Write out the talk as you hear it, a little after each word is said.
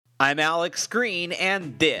I'm Alex Green,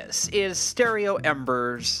 and this is Stereo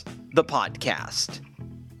Embers, the podcast.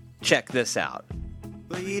 Check this out.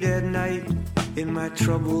 Late at night, in my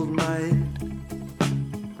troubled mind,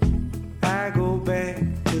 I go back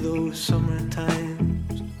to those summer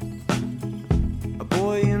times. A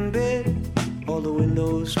boy in bed, all the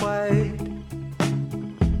windows wide.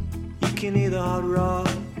 You can hear the hot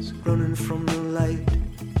rods running from the light.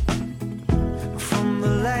 From the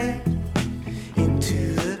light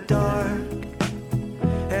into the dark.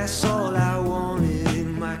 That's all I wanted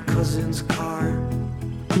in my cousin's car.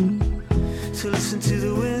 To listen to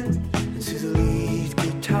the wind and to the lead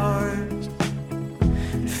guitars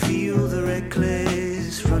and feel the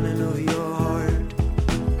reckless running of your heart.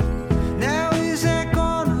 Now is that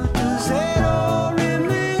gone or does that all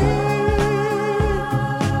remain?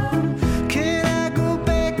 Can I go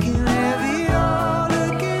back and have it all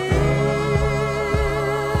again?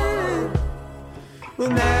 Well,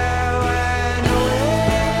 now I know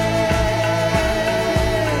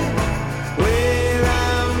where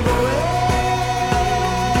I'm going.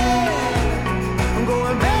 I'm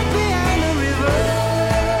going back behind the river.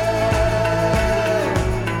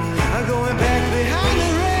 I'm going back behind the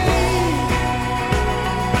rain.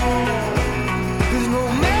 'Cause no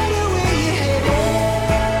matter where you're headed,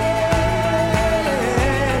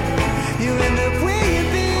 you end up where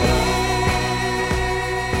you've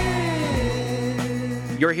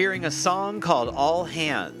been. You're hearing a song called All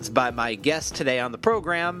Hands by my guest today on the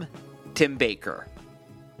program, Tim Baker.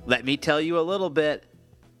 Let me tell you a little bit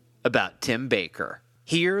about Tim Baker.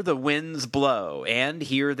 Here the winds blow, and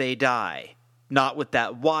here they die. Not with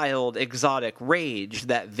that wild, exotic rage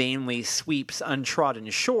that vainly sweeps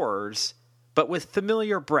untrodden shores, but with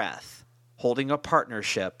familiar breath, holding a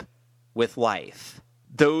partnership with life.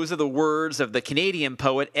 Those are the words of the Canadian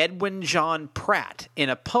poet Edwin John Pratt in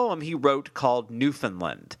a poem he wrote called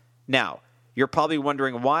Newfoundland. Now, you're probably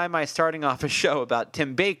wondering, why am I starting off a show about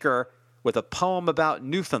Tim Baker with a poem about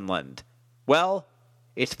Newfoundland? Well,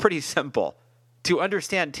 it's pretty simple. To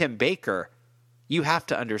understand Tim Baker, you have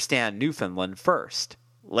to understand Newfoundland first.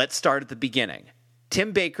 Let's start at the beginning.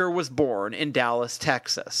 Tim Baker was born in Dallas,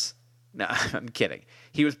 Texas. No, I'm kidding.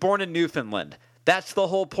 He was born in Newfoundland. That's the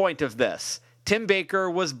whole point of this. Tim Baker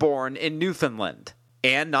was born in Newfoundland.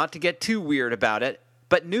 And not to get too weird about it,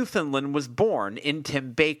 but Newfoundland was born in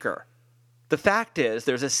Tim Baker. The fact is,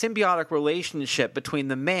 there's a symbiotic relationship between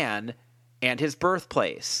the man and his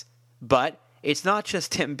birthplace. But it's not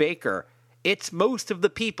just Tim Baker. It's most of the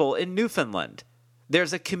people in Newfoundland.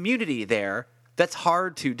 There's a community there that's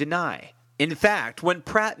hard to deny. In fact, when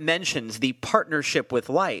Pratt mentions the partnership with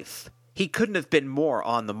life, he couldn't have been more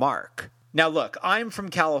on the mark. Now look, I'm from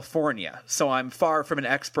California, so I'm far from an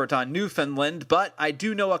expert on Newfoundland, but I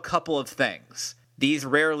do know a couple of things. These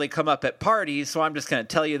rarely come up at parties, so I'm just going to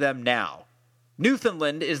tell you them now.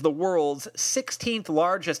 Newfoundland is the world's 16th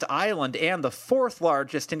largest island and the 4th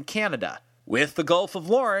largest in Canada. With the Gulf of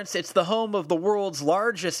Lawrence, it's the home of the world's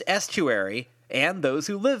largest estuary, and those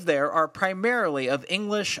who live there are primarily of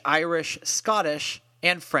English, Irish, Scottish,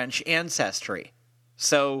 and French ancestry.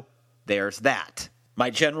 So, there's that. My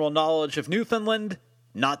general knowledge of Newfoundland,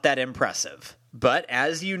 not that impressive. But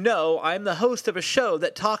as you know, I'm the host of a show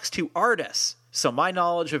that talks to artists, so my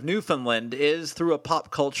knowledge of Newfoundland is through a pop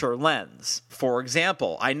culture lens. For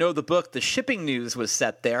example, I know the book The Shipping News was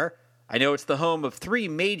set there, I know it's the home of 3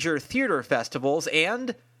 major theater festivals,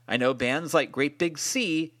 and I know bands like Great Big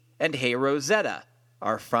Sea and Hey Rosetta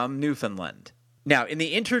are from Newfoundland. Now, in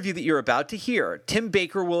the interview that you're about to hear, Tim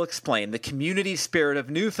Baker will explain the community spirit of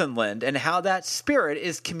Newfoundland and how that spirit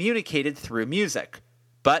is communicated through music.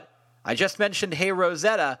 But I just mentioned Hey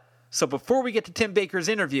Rosetta, so before we get to Tim Baker's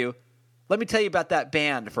interview, let me tell you about that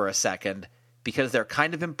band for a second, because they're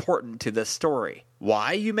kind of important to this story.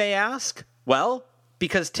 Why, you may ask? Well,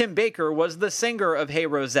 because Tim Baker was the singer of Hey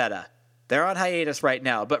Rosetta. They're on hiatus right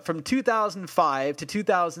now, but from 2005 to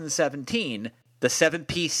 2017, the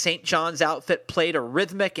 7-piece St. John's outfit played a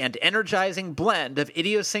rhythmic and energizing blend of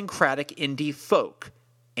idiosyncratic indie folk,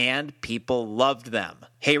 and people loved them.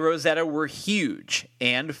 Hey Rosetta were huge,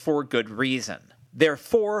 and for good reason. Their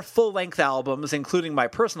 4 full-length albums, including my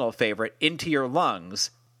personal favorite, Into Your Lungs,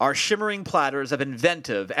 are shimmering platters of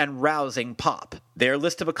inventive and rousing pop. Their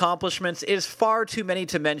list of accomplishments is far too many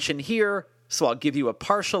to mention here, so I'll give you a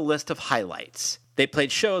partial list of highlights. They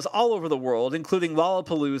played shows all over the world, including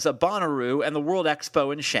Lollapalooza, Bonnaroo, and the World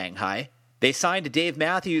Expo in Shanghai. They signed to Dave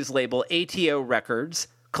Matthews' label ATO Records,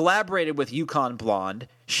 collaborated with Yukon Blonde,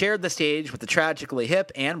 shared the stage with the Tragically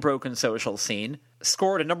Hip and Broken Social scene,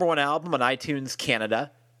 scored a #1 album on iTunes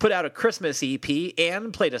Canada, put out a Christmas EP,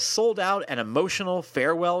 and played a sold-out and emotional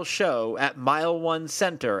farewell show at Mile One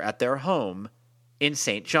Center at their home in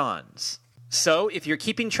St. John's. So, if you're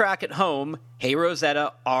keeping track at home, Hey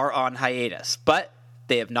Rosetta are on hiatus, but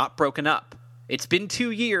they have not broken up. It's been 2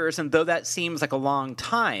 years, and though that seems like a long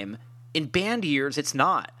time, in band years it's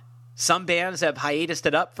not. Some bands have hiatused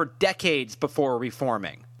it up for decades before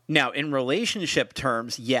reforming. Now, in relationship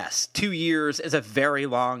terms, yes, 2 years is a very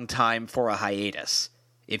long time for a hiatus.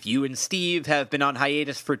 If you and Steve have been on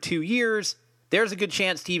hiatus for 2 years, there's a good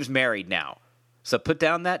chance Steve's married now. So put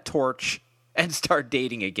down that torch and start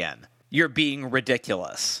dating again. You're being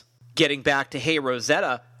ridiculous. Getting back to Hey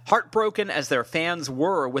Rosetta, heartbroken as their fans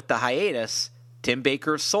were with the hiatus, Tim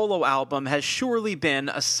Baker's solo album has surely been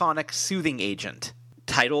a sonic soothing agent.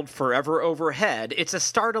 Titled Forever Overhead, it's a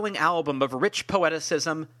startling album of rich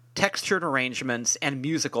poeticism, textured arrangements, and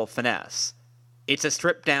musical finesse. It's a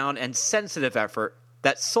stripped-down and sensitive effort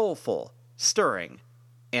that's soulful, stirring,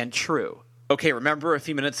 and true. Okay, remember a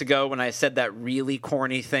few minutes ago when I said that really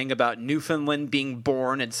corny thing about Newfoundland being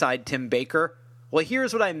born inside Tim Baker? Well,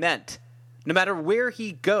 here's what I meant. No matter where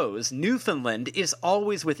he goes, Newfoundland is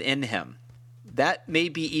always within him. That may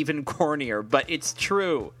be even cornier, but it's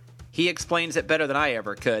true. He explains it better than I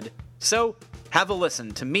ever could. So, have a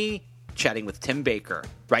listen to me chatting with Tim Baker,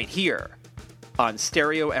 right here on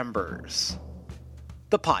Stereo Embers,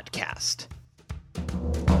 the podcast.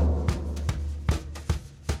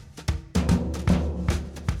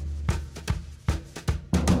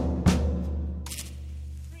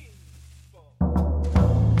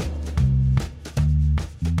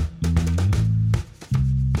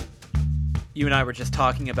 You and I were just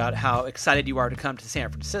talking about how excited you are to come to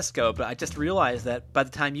San Francisco, but I just realized that by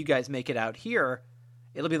the time you guys make it out here,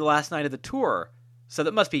 it'll be the last night of the tour. So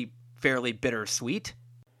that must be fairly bittersweet.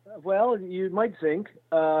 Well, you might think.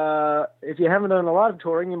 If you haven't done a lot of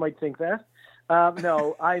touring, you might think that.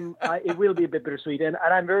 No, it will be a bit bittersweet, and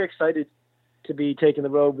I'm very excited to be taking the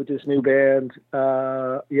road with this new band.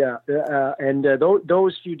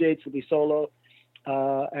 Those few dates will be solo,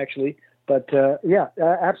 actually. But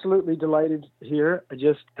absolutely delighted here.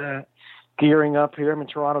 Just gearing up here. I'm in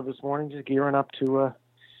Toronto this morning, just gearing up to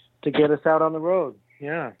get us out on the road.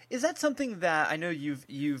 Yeah. Is that something that I know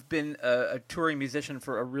you've been a touring musician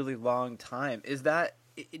for a really long time?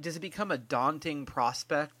 Does it become a daunting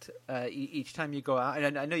prospect each time you go out?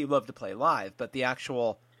 And I know you love to play live, but the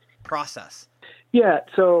actual process. Yeah.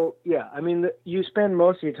 So I mean, you spend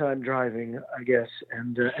most of your time driving, I guess,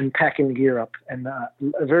 and packing gear up, and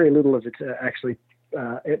very little of it actually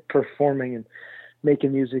performing and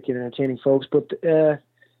making music and entertaining folks. But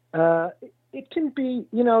it can be,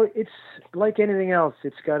 it's like anything else.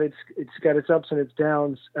 It's got its ups and its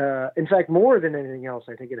downs. In fact, more than anything else,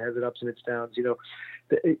 I think it has its ups and its downs.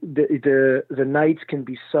 The nights can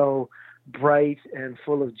be so bright and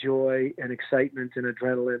full of joy and excitement and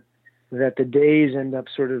adrenaline that the days end up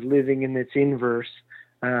sort of living in its inverse,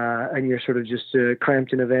 and you're sort of just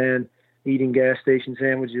cramped in a van eating gas station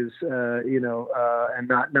sandwiches, and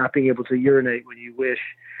not being able to urinate when you wish.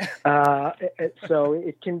 So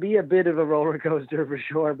it can be a bit of a roller coaster for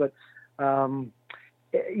sure. But I'm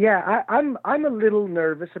a little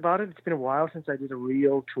nervous about it. It's been a while since I did a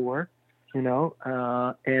real tour,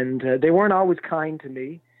 and they weren't always kind to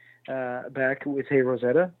me back with Hey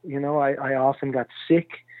Rosetta. I often got sick.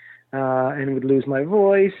 And would lose my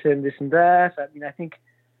voice and this and that. I mean, I think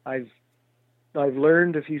I've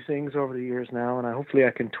learned a few things over the years now, and hopefully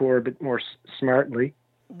I can tour a bit more smartly.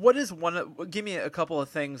 What is give me a couple of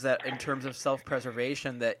things that, in terms of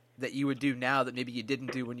self-preservation, that you would do now that maybe you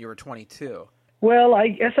didn't do when you were 22? Well, I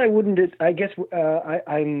guess I wouldn't. I guess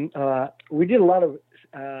we did a lot of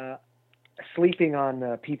sleeping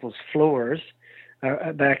on people's floors.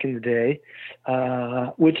 Back in the day,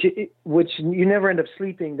 which you never end up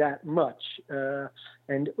sleeping that much,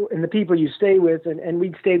 and the people you stay with, and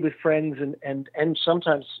we'd stayed with friends and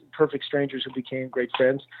sometimes perfect strangers who became great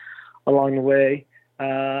friends along the way,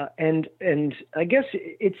 and I guess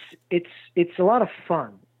it's a lot of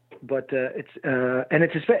fun, but it's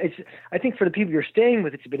I think for the people you're staying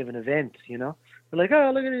with, it's a bit of an event, They're like,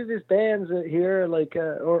 oh, look at this band's here, like,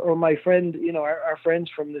 or my friend, our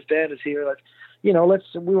friends from this band is here, like. We want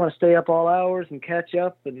to stay up all hours and catch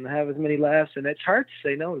up and have as many laughs, and it's hard to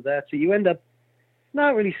say no to that. So you end up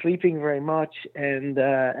not really sleeping very much, and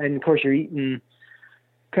of course you're eating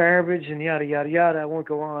garbage and yada yada yada. I won't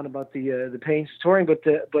go on about the pains of touring, but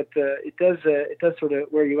it does sort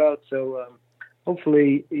of wear you out. So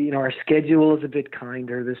hopefully, our schedule is a bit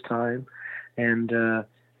kinder this time, and we're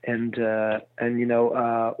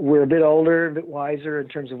a bit older, a bit wiser in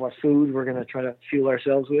terms of what food we're going to try to fuel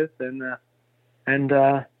ourselves with, and And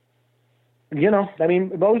I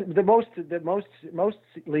mean, mostly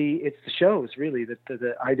it's the shows really that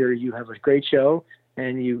either you have a great show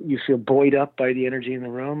and you feel buoyed up by the energy in the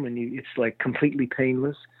room, and it's like completely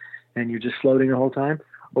painless, and you're just floating the whole time,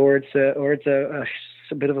 or it's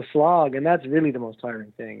a bit of a slog, and that's really the most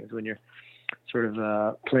tiring thing, is when you're sort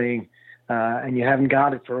of playing and you haven't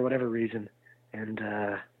got it for whatever reason, and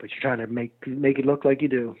but you're trying to make it look like you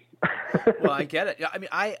do. Well, I get it. I mean,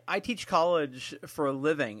 I teach college for a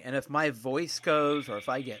living, and if my voice goes or if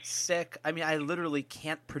I get sick, I mean, I literally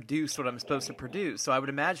can't produce what I'm supposed to produce. So I would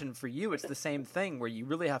imagine for you, it's the same thing, where you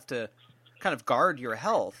really have to kind of guard your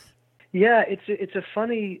health. Yeah, it's a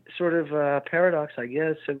funny sort of paradox, I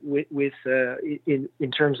guess, with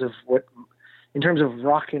in terms of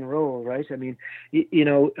rock and roll, right? I mean,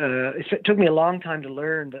 it took me a long time to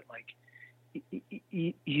learn that, like,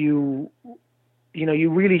 you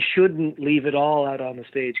really shouldn't leave it all out on the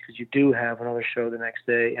stage, because you do have another show the next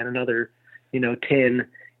day and another, 10 in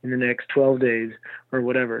the next 12 days or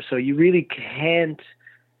whatever. So you really can't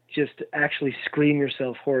just actually scream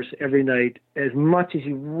yourself hoarse every night as much as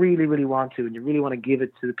you really, really want to, and you really want to give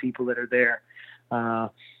it to the people that are there.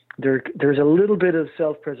 There's a little bit of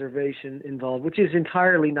self-preservation involved, which is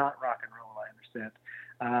entirely not rock and roll, I understand,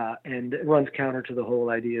 and it runs counter to the whole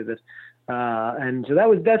idea that. And so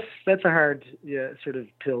that's a hard sort of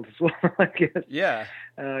pill to swallow, I guess. Yeah.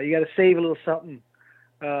 You got to save a little something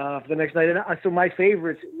for the next night. And so my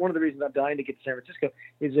favorite, one of the reasons I'm dying to get to San Francisco,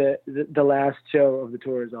 is the last show of the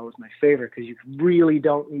tour is always my favorite, because you really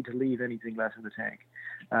don't need to leave anything left in the tank,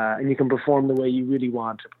 and you can perform the way you really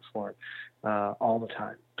want to perform all the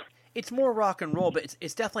time. It's more rock and roll, but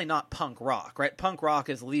it's definitely not punk rock, right? Punk rock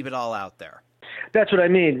is leave it all out there. That's what I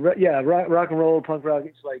mean. Yeah, rock and roll, punk rock.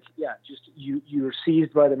 It's like, just you're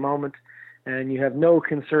seized by the moment, and you have no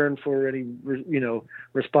concern for any,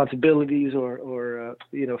 responsibilities or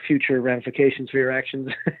future ramifications for your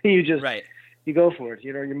actions. You just you go for it.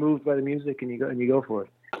 You're moved by the music, and you go for it.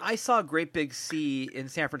 I saw Great Big Sea in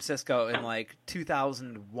San Francisco in like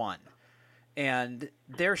 2001, and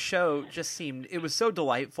their show just seemed, it was so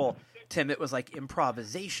delightful, Tim. It was like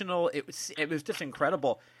improvisational. It was just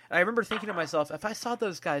incredible. I remember thinking to myself, if I saw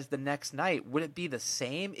those guys the next night, would it be the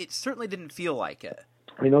same? It certainly didn't feel like it.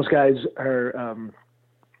 I mean, those guys are,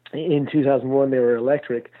 in 2001, they were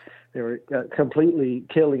electric. They were completely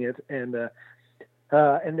killing it. And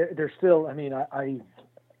they're still, I mean, I'm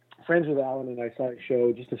friends with Alan, and I saw a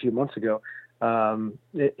show just a few months ago in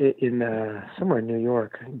somewhere in New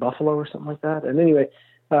York, Buffalo or something like that. And anyway,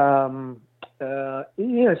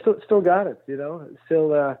 still got it,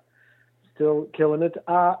 still killing it.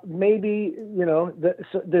 Maybe,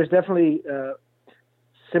 there's definitely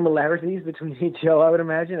similarities between each show, I would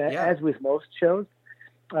imagine, as with most shows.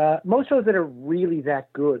 Most shows that are really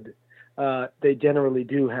that good, they generally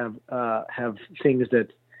do have things that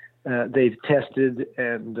they've tested.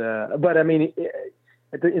 And but I mean,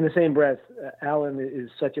 in the same breath, Alan is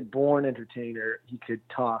such a born entertainer. He could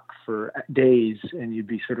talk for days, and you'd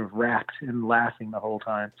be sort of rapt and laughing the whole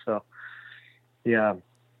time. So, yeah.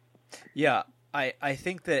 Yeah, I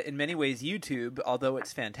think that in many ways YouTube, although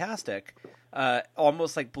it's fantastic,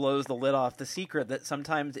 almost like blows the lid off the secret that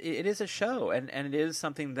sometimes it is a show, and it is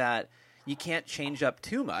something that you can't change up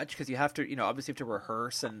too much, because you have to, obviously have to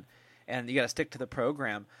rehearse, and you got to stick to the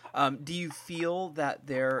program. Do you feel that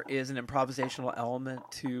there is an improvisational element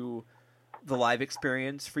to the live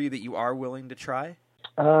experience for you that you are willing to try?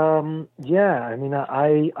 Yeah, I mean,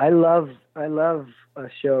 I love a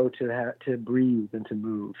show to breathe and to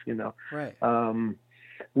move, Right.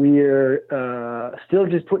 We're still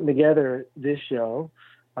just putting together this show,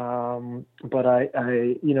 but I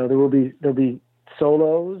there'll be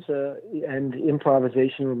solos and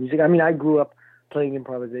improvisational music. I mean, I grew up playing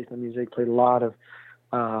improvisational music, played a lot of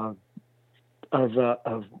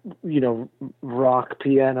rock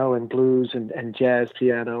piano and blues and jazz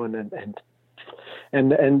piano and I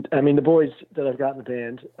mean, the boys that I've got in the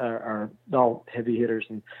band are all heavy hitters,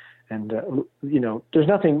 and there's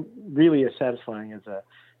nothing really as satisfying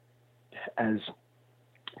as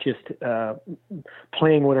just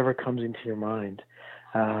playing whatever comes into your mind,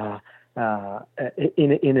 and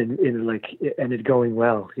it going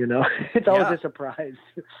well. It's always a surprise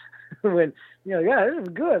when this is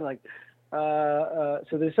good. Like, so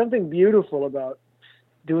there's something beautiful about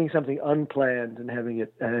doing something unplanned and having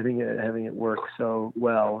it work so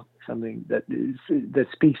well, something that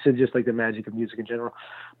speaks to just like the magic of music in general.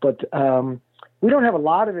 But we don't have a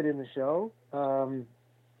lot of it in the show, but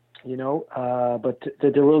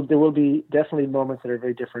there will be definitely moments that are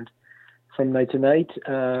very different from night to night,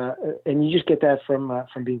 and you just get that from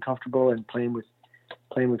being comfortable and playing with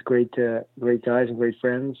playing with great guys and great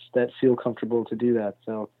friends that feel comfortable to do that.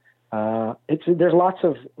 So there's lots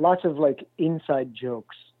of like inside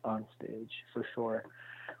jokes on stage for sure,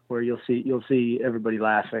 where you'll see everybody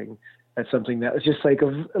laughing at something that was just like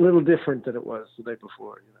a little different than it was the night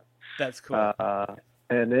before. That's cool.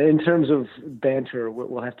 And in terms of banter,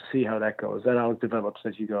 we'll have to see how that goes. That all develops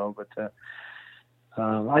as you go. But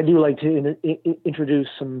I do like to introduce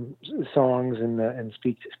some songs and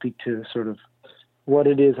speak to sort of what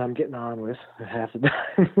it is I'm getting on with half the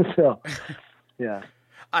time. So, yeah.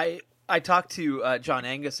 I talked to John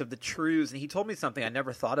Angus of the Trews, and he told me something I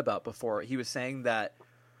never thought about before. He was saying that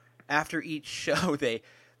after each show, they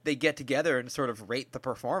get together and sort of rate the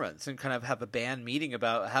performance and kind of have a band meeting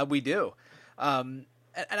about how we do. And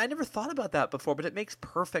I never thought about that before, but it makes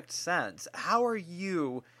perfect sense. How are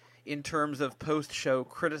you in terms of post-show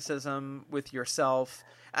criticism with yourself?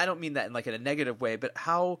 I don't mean that in like in a negative way, but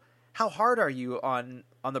how hard are you on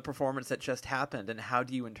the performance that just happened, and how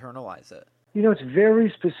do you internalize it? You know, it's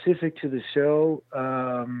very specific to the show.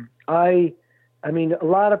 I mean, a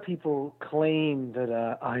lot of people claim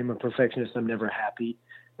that I'm a perfectionist. I'm never happy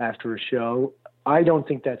after a show. I don't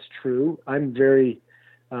think that's true. I'm very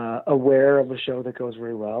aware of a show that goes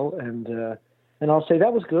very well, and I'll say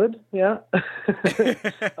that was good. Yeah.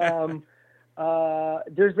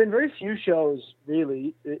 There's been very few shows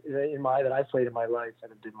really that I've played in my life that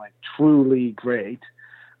have been like truly great.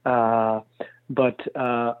 But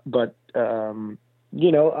you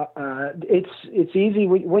know, it's easy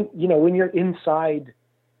when you're inside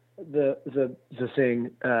the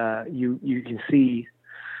thing, you can see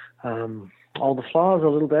all the flaws a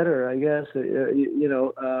little better, I guess. But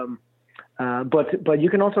you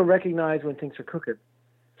can also recognize when things are cooking.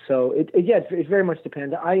 So it very much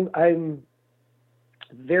depends. I'm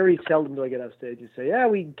very seldom do I get off stage and say, yeah,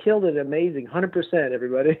 we killed it, amazing, 100%,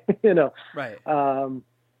 everybody. You know, right.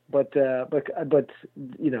 But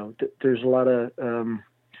you know, there's a lot of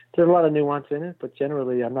nuance in it. But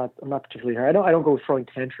generally, I'm not particularly hard. I don't go throwing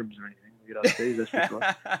tantrums or anything when I get off stage. That's for sure.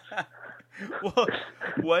 Well,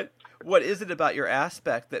 what is it about your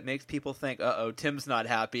aspect that makes people think, uh-oh, Tim's not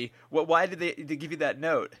happy? Why did they give you that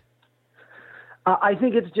note? I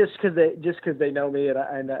think it's just because they know me,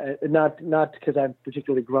 and not because I'm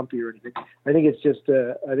particularly grumpy or anything. I think it's just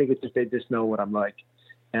they just know what I'm like,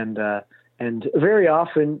 and very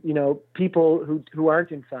often, you know, people who aren't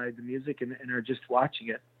inside the music and are just watching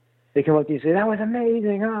it, they come up to you and say, that was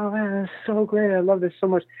amazing. Oh man, that's so great. I love this so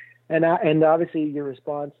much. And obviously my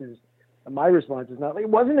response is not like,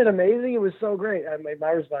 wasn't it amazing? It was so great. My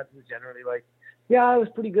response is generally like, yeah, it was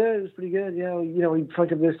pretty good. It was pretty good. You know, we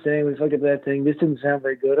fucked up this thing. We fucked up that thing. This didn't sound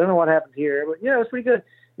very good. I don't know what happened here, but yeah, it was pretty good.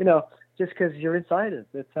 You know, just because you're inside it,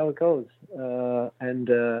 that's how it goes. And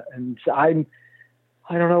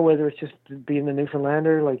I don't know whether it's just being a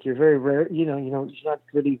Newfoundlander, like you're very rare, you know, you're not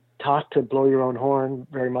really taught to blow your own horn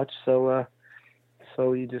very much. So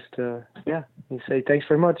you just, you say, thanks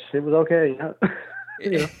very much. It was okay.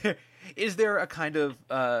 You know? Is there a kind of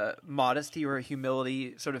modesty or a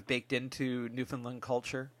humility sort of baked into Newfoundland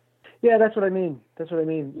culture? Yeah, that's what I mean.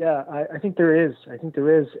 Yeah, I think there is.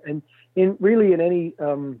 And in any, I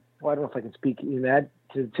don't know if I can speak in that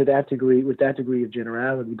to that degree, with that degree of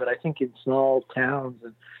generality, but I think in small towns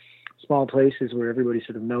and small places where everybody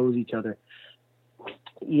sort of knows each other,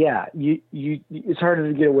 yeah, it's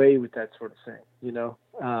harder to get away with that sort of thing, you know,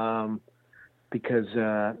 because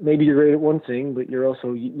maybe you're great at one thing, but you're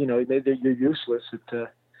also, you know, you're useless at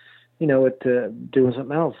doing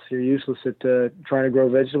something else. You're useless at trying to grow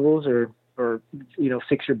vegetables or you know,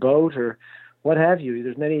 fix your boat or what have you.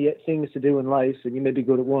 There's many things to do in life, and you may be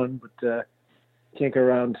good at one, but can't go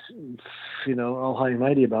around, you know, all high and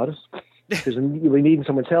mighty about it, because we need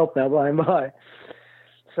someone's help now by and by.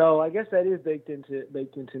 So I guess that is baked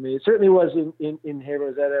into me. It certainly was in Hey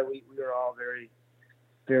Rosetta. We were all very,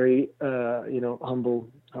 very, you know, humble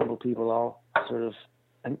people, all sort of,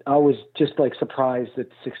 and always just like surprised at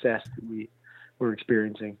the success that we were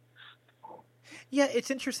experiencing. Yeah,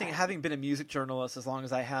 it's interesting. Having been a music journalist as long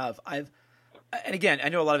as I have, and again, I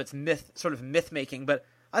know a lot of it's myth making, but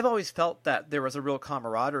I've always felt that there was a real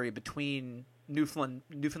camaraderie between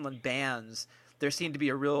Newfoundland bands. There seemed to be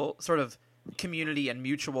a real sort of community and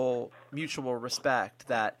mutual respect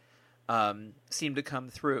that seemed to come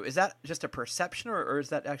through. Is that just a perception, or is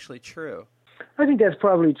that actually true? I think that's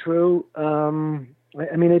probably true.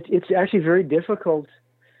 I mean, it's actually very difficult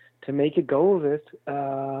to make a go of it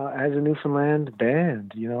as a Newfoundland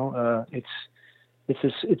band. You know, it's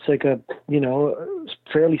like a, you know,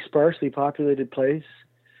 fairly sparsely populated place.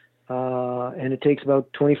 And it takes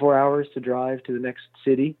about 24 hours to drive to the next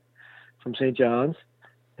city from St. John's.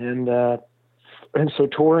 And so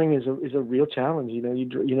touring is a real challenge. You know,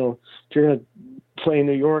 if you're going to play in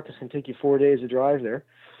New York, it's going to take you 4 days to drive there.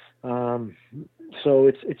 So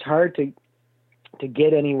it's hard to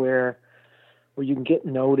get anywhere where you can get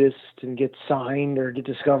noticed and get signed or get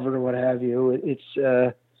discovered or what have you.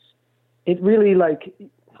 It really, like,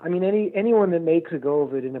 I mean, anyone that makes a go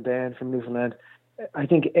of it in a band from Newfoundland, I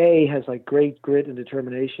think has like great grit and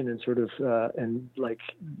determination and sort of and like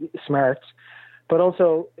smarts, but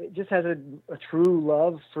also it just has a true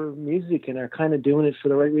love for music and are kind of doing it for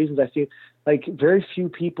the right reasons. I feel like very few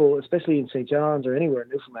people, especially in St. John's or anywhere in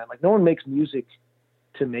Newfoundland, like no one makes music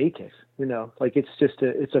to make it, you know, like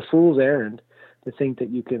it's a fool's errand to think that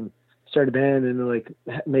you can start a band and like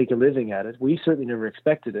make a living at it. We certainly never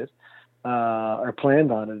expected it or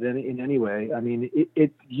planned on it in any way. I mean,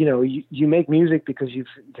 you know, you make music because you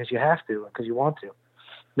have to, because you want to.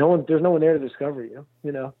 There's no one there to discover you,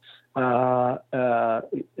 you know.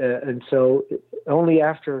 And so only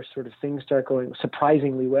after sort of things start going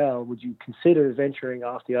surprisingly well would you consider venturing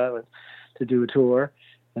off the island to do a tour.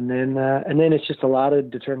 And then it's just a lot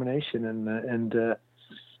of determination and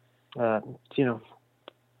you know,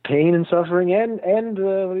 pain and suffering and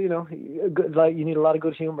you know, like you need a lot of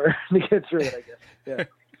good humor to get through it, I guess.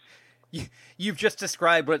 Yeah. You've just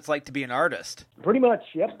described what it's like to be an artist. Pretty much,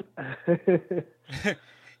 yep. Pretty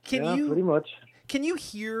much. Can you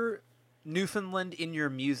hear Newfoundland in your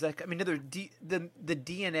music? I mean, the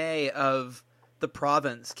DNA of the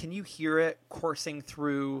province, can you hear it coursing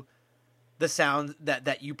through the sound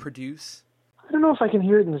that you produce? I don't know if I can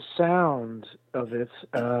hear it in the sound of it.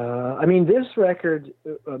 I mean, this record,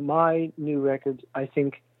 my new record, I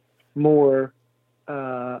think more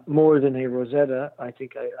than a Rosetta. I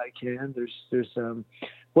think I can. There's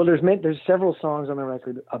several songs on the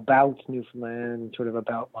record about Newfoundland, sort of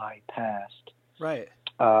about my past. Right.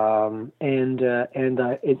 And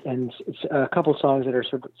it's a couple songs that are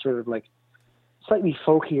sort of like slightly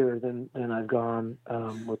folkier than I've gone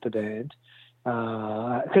with the band.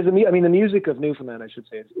 Because the music of Newfoundland, I should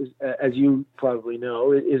say, is as you probably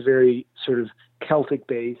know, is very sort of Celtic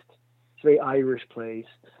based. It's a very Irish place,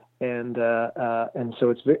 and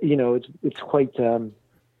so it's you know it's quite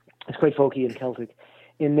folky and Celtic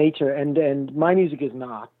in nature. And my music is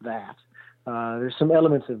not that. There's some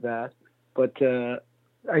elements of that, but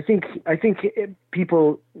I think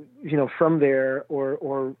people, you know, from there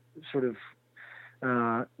or sort of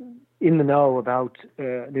in the know about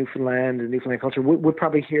Newfoundland and Newfoundland culture would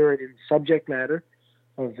probably hear it in subject matter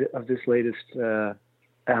of this latest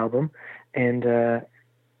album, and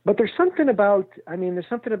but there's something about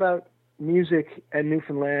music and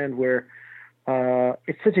Newfoundland where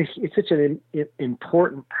it's such an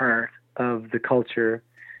important part of the culture.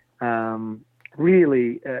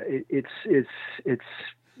 Really, it's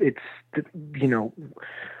you know,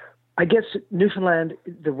 I guess Newfoundland,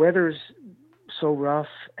 the weather's so rough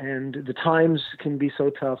and the times can be so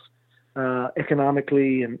tough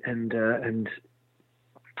economically and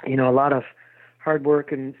you know, a lot of hard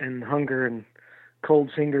work and hunger and cold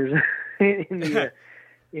fingers in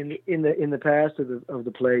the past of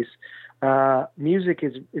the place. Music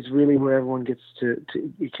is really where everyone gets to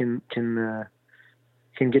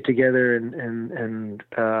can get together and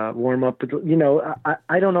warm up. You know,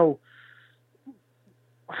 I don't know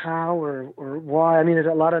how or why. I mean, there's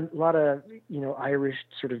a lot of you know, Irish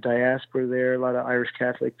sort of diaspora there, a lot of Irish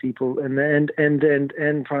Catholic people and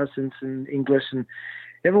Protestants and English, and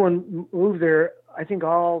everyone moved there. I think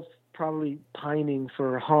all probably pining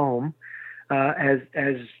for a home, as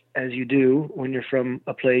you do when you're from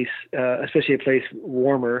a place, especially a place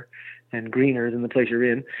warmer and greener than the place you're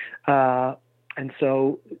in. And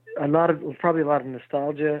so probably a lot of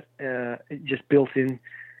nostalgia just built in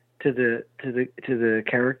to the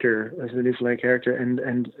character, as the Newfoundland character,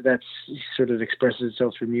 and that's sort of expresses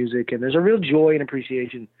itself through music. And there's a real joy and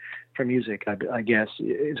appreciation for music, I guess,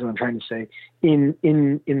 is what I'm trying to say, in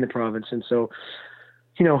the province. And so,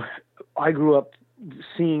 you know, I grew up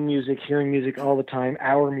seeing music, hearing music all the time,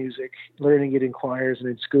 our music, learning it in choirs and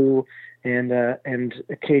in school, and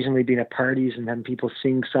occasionally being at parties and having people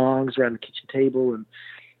sing songs around the kitchen table,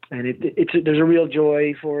 and there's a real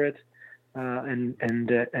joy for it, and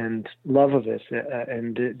love of it,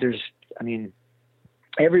 and there's, I mean,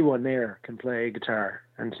 everyone there can play guitar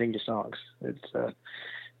and sing the songs.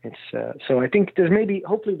 So I think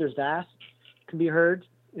hopefully there's that can be heard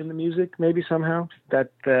in the music, maybe somehow, that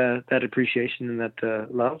appreciation and that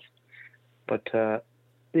love. But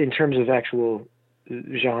in terms of actual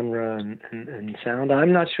genre and sound,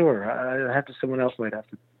 I'm not sure. Someone else might have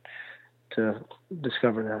to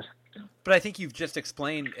discover that. But I think you've just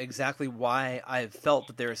explained exactly why I've felt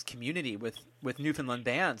that there is community with Newfoundland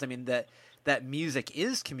bands. I mean, that that music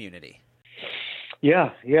is community.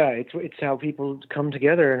 Yeah. It's how people come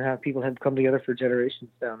together, and how people have come together for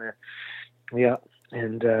generations down there. Yeah,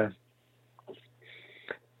 and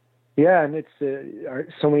and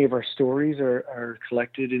it's so many of our stories are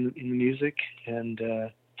collected in the music, and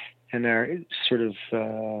our sort of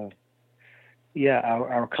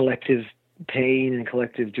our collective pain and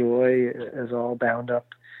collective joy is all bound up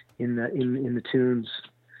in the tunes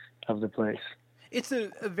of the place. It's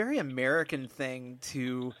a very American thing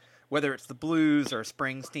to, whether it's the blues or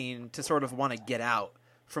Springsteen, to sort of want to get out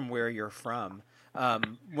from where you're from.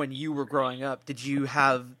 When you were growing up, did you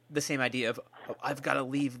have the same idea of, oh, I've got to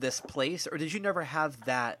leave this place, or did you never have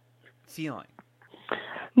that feeling?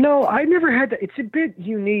 No, I never had that. It's a bit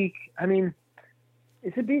unique. I mean,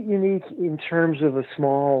 it's a bit unique in terms of a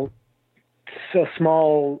small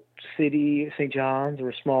city, St. John's, or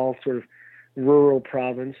a small sort of rural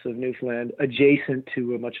province of Newfoundland, adjacent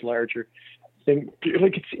to a much larger thing.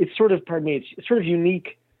 Like it's sort of, it's sort of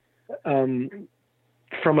unique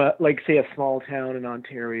from a, like, say, a small town in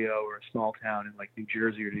Ontario, or a small town in, like, New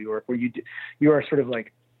Jersey or New York, where you are sort of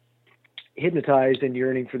like hypnotized and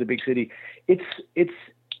yearning for the big city.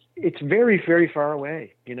 It's very, very far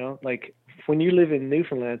away, you know. Like, when you live in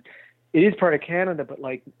Newfoundland, it is part of Canada, but,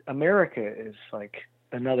 like, America is like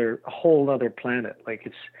a whole other planet.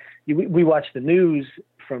 Like, we watch the news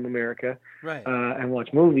from America, right, and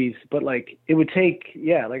watch movies, but, like, it would take,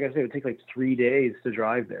 like I said, it would take like 3 days to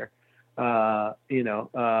drive there. And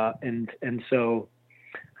so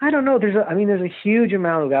I don't know. There's a huge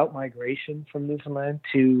amount of out-migration from Newfoundland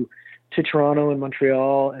to Toronto and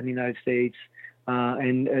Montreal and the United States,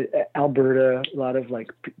 and Alberta. A lot of,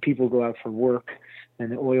 like, people go out for work,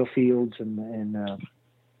 and the oil fields and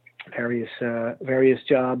various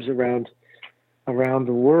jobs around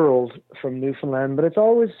the world from Newfoundland. But it's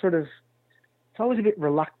always a bit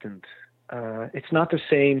reluctant. It's not the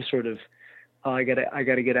same sort of, oh, I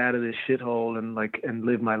gotta get out of this shithole and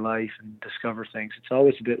live my life and discover things. It's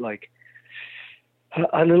always a bit like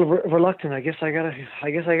a little reluctant. I guess I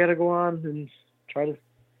gotta go on and try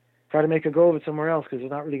to make a go of it somewhere else, because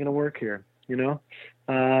it's not really gonna work here. You know,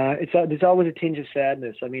 there's always a tinge of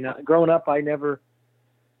sadness. I mean, growing up, I never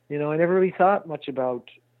really thought much about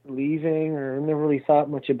leaving, or never really thought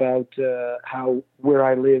much about how where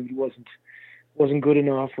I lived wasn't good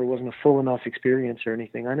enough, or wasn't a full enough experience or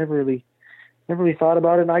anything. I never really thought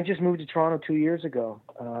about it. And I just moved to Toronto 2 years ago.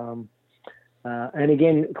 And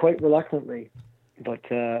again, quite reluctantly,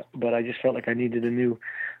 but I just felt like I needed a new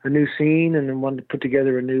scene, and then wanted to put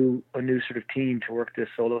together a new sort of team to work this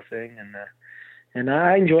solo thing. And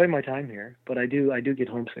I enjoy my time here, but I do get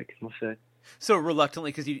homesick, I must say. So reluctantly,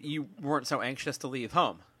 because you weren't so anxious to leave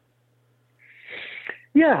home.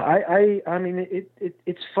 Yeah, I mean,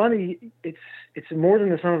 it's funny. It's more than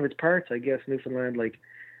the sum of its parts, I guess. Newfoundland, like,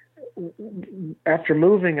 after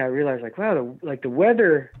moving, I realized, like, wow, the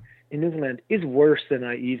weather in Newfoundland is worse than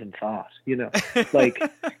I even thought. You know, like,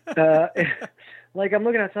 like, I'm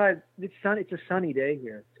looking outside. It's sunny. It's a sunny day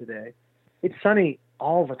here today. It's sunny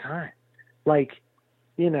all the time. Like,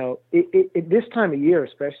 you know, it this time of year,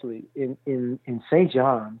 especially in St.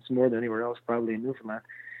 John's, more than anywhere else, probably in Newfoundland,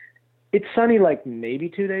 it's sunny like maybe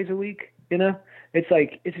 2 days a week. You know, it's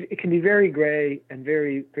like it can be very gray and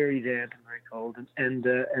very, very damp and very cold, and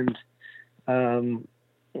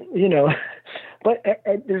you know, but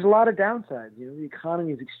there's a lot of downsides. You know, the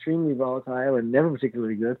economy is extremely volatile and never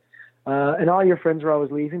particularly good, and all your friends are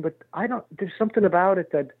always leaving. But there's something about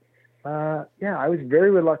it that, I was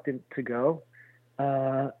very reluctant to go,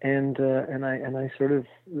 and I sort of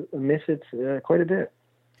miss it quite a bit.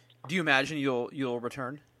 Do you imagine you'll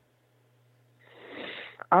return?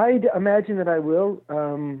 I imagine that I will.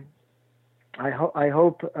 I hope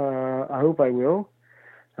I will.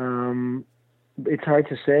 It's hard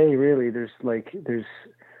to say, really.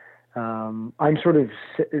 I'm sort of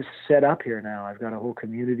set up here now. I've got a whole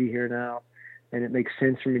community here now, and it makes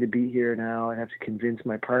sense for me to be here now. I have to convince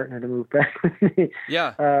my partner to move back with me.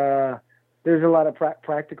 Yeah. There's a lot of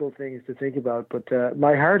practical things to think about, but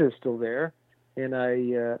my heart is still there, and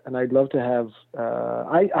I'd love to have.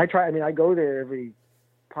 I try. I mean, I go there every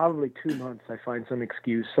probably 2 months. I find some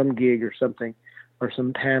excuse, some gig or something, or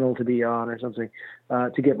some panel to be on or something,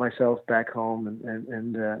 to get myself back home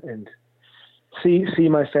and see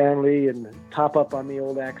my family and top up on the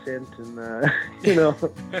old accent and you know,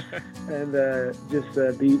 and just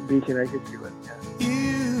be connected to it. Yeah.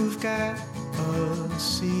 You've got a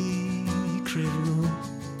secret room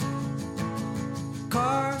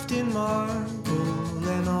carved in marble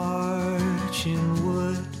and arch in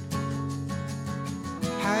wood,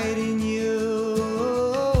 hiding you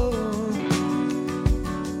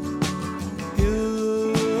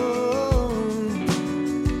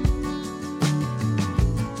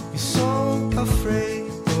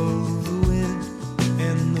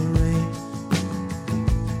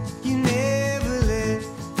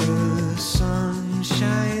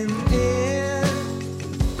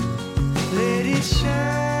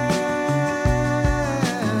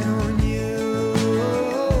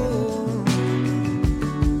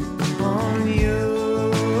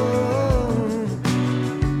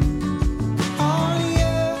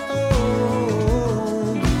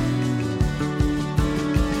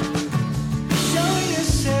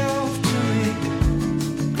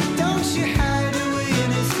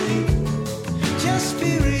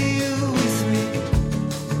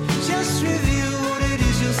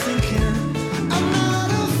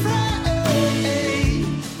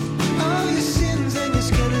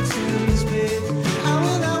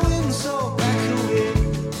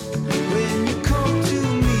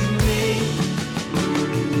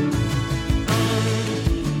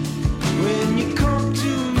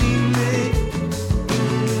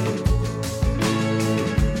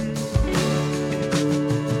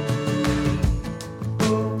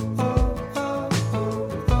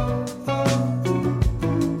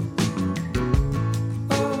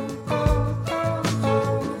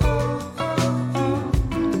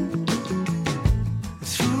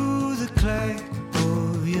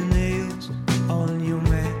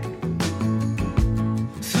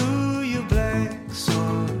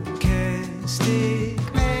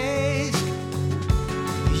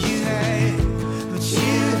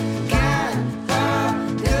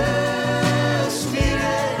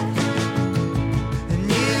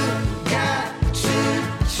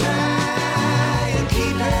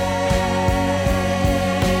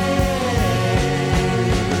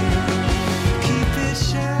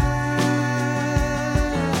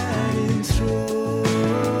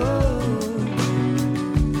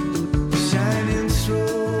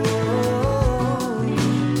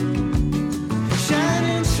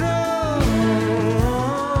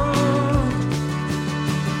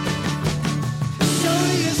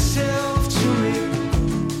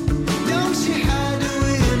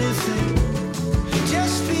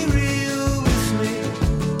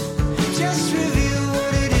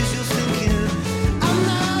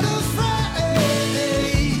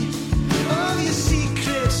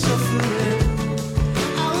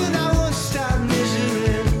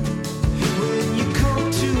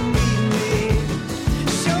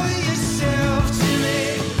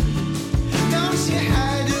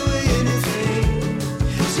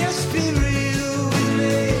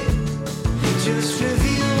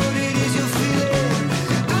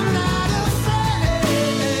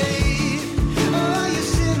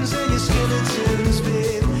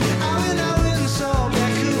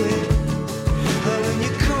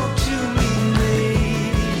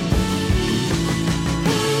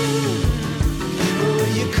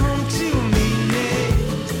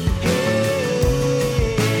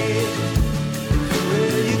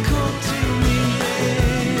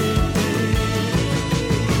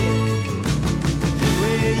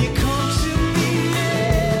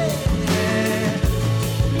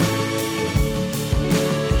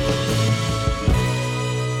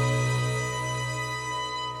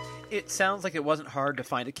it sounds like it wasn't hard to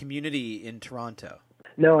find a community in Toronto.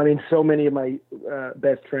 No, I mean, so many of my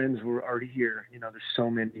best friends were already here. You know, there's so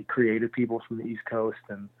many creative people from the East Coast,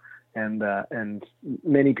 and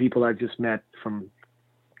many people I've just met from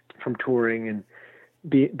touring and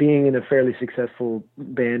being in a fairly successful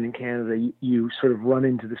band in Canada. You sort of run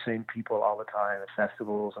into the same people all the time at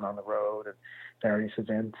festivals and on the road and various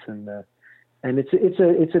events, and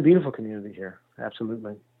it's a beautiful community here.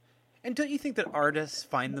 Absolutely. And don't you think that artists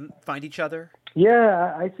find each other?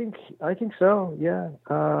 Yeah, I think so. Yeah,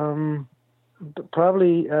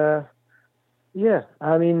 probably. Yeah,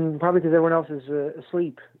 I mean, probably because everyone else is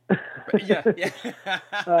asleep. Yeah.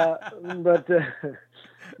 But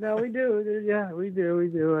no, we do. Yeah, we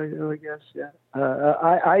do. I guess. Yeah.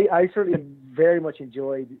 I certainly very much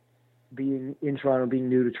enjoyed being in Toronto, being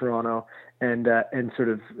new to Toronto, and sort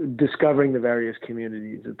of discovering the various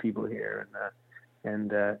communities of people here,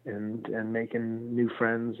 and making new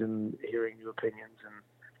friends and hearing new opinions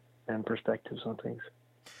and perspectives on things.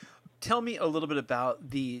 Tell me a little bit about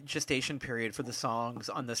the gestation period for the songs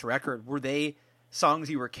on this record. Were they songs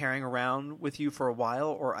you were carrying around with you for a while,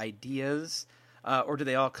 or ideas, or do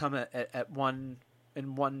they all come at one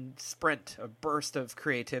sprint, a burst of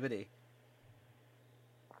creativity?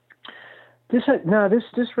 This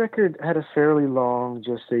record had a fairly long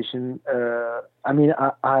gestation. I mean,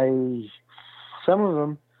 I some of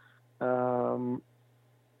them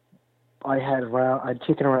I'd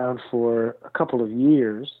taken around for a couple of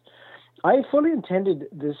years. I fully intended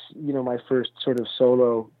this, my first sort of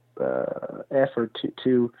solo effort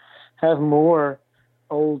to have more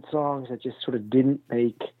old songs that just sort of didn't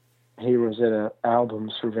make Hey Rosetta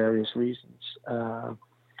albums for various reasons.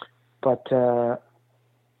 But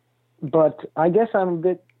I guess I'm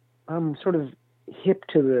sort of hip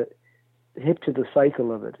to the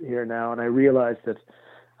cycle of it here now, and I realize that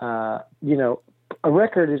a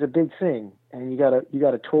record is a big thing, and you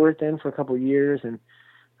gotta tour it then for a couple of years, and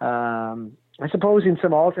I suppose in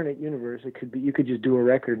some alternate universe it could be you could just do a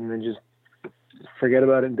record and then just forget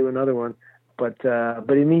about it and do another one. But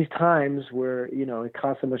in these times where it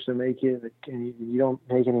costs so much to make it and you don't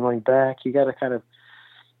make any money back, you got to kind of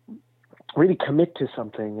really commit to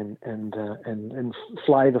something and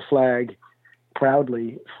fly the flag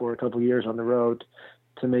proudly for a couple of years on the road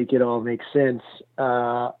to make it all make sense.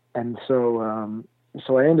 And so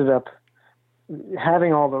I ended up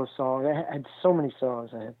having all those songs. I had so many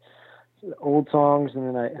songs. I had old songs,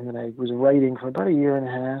 and then I was writing for about a year and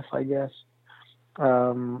a half, I guess.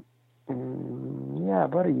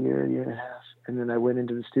 About a year and a half, and then I went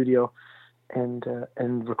into the studio and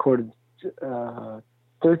recorded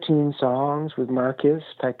 13 songs with Marcus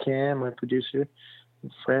Pacam, my producer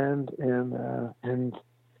and friend, and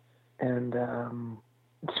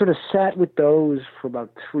sort of sat with those for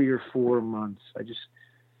about 3 or 4 months. I just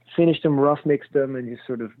finished them, rough mixed them, and just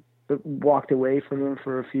sort of walked away from them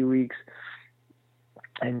for a few weeks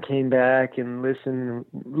and came back and listened,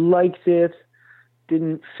 liked it,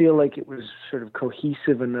 didn't feel like it was sort of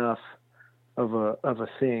cohesive enough of a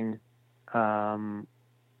thing. I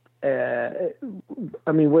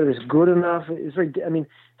mean, whether it's good enough, it's very, it's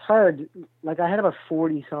hard. Like I had about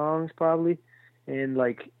 40 songs probably, and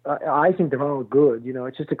like I think they're all good.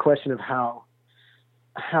 It's just a question of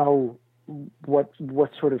what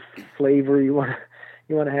sort of flavor you want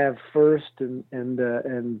to have first, and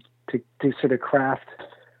to sort of craft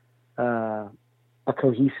a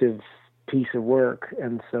cohesive piece of work.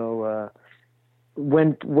 And so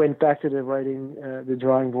went back to the writing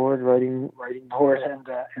drawing board and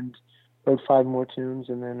wrote 5 more tunes,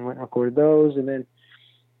 and then went and recorded those, and then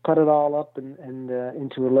cut it all up and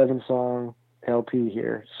into 11-song LP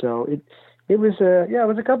here. So it was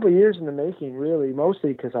a couple of years in the making, really,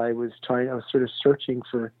 mostly because I was sort of searching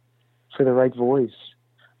for the right voice,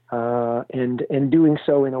 and doing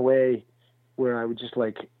so in a way where I would just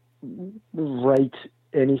like write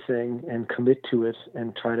anything and commit to it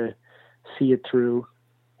and try to see it through,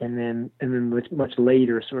 and then much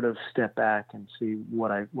later sort of step back and see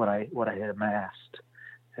what I had amassed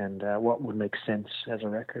and what would make sense as a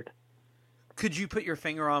record. Could you put your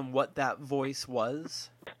finger on what that voice was?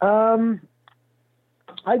 I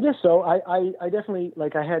guess so. I definitely,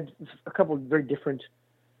 like, I had a couple of very different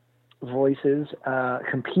voices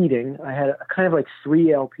competing. I had kind of like 3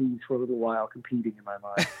 LPs for a little while competing in my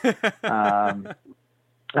mind.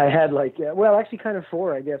 I had actually kind of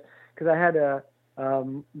 4, I guess, because I had a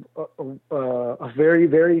very,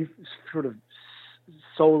 very sort of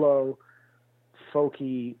solo,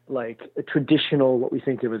 folky, like a traditional, what we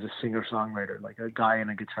think of as a singer-songwriter, like a guy and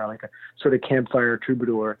a guitar, like a sort of campfire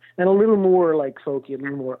troubadour, and a little more like folky, a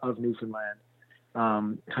little more of Newfoundland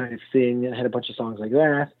kind of thing. And I had a bunch of songs like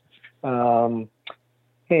that. And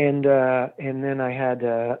then I had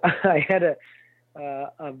I had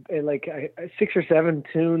like 6 or 7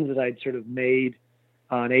 tunes that I'd sort of made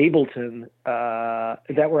on Ableton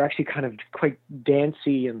that were actually kind of quite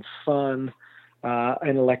dancey and fun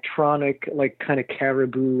and electronic, like kind of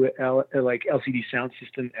Caribou, like LCD Sound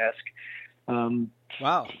System-esque.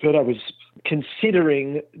 Wow. That I was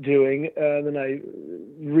considering doing. Then I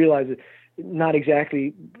realized that not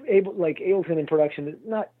exactly Ableton in production is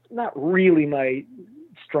not really my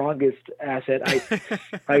strongest asset.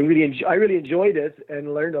 I really enjoyed it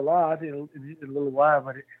and learned a lot in a little while,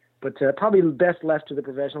 but probably best left to the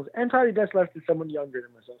professionals, and probably best left to someone younger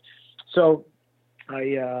than myself. So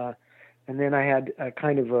and then I had a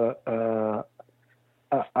kind of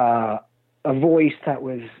a voice that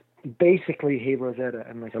was basically Hey Rosetta,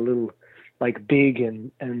 and like a little, like, big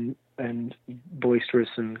and boisterous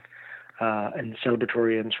and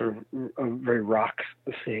celebratory and sort of a very rock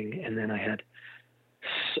thing. And then I had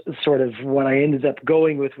sort of what I ended up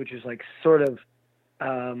going with, which is like sort of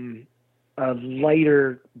a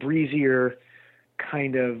lighter, breezier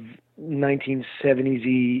kind of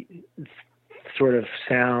 1970s-y sort of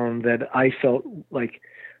sound that I felt like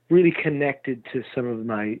really connected to some of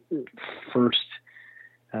my first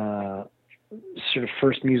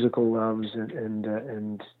musical loves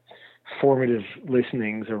and formative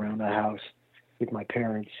listenings around the house with my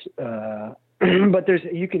parents. But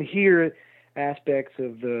you can hear aspects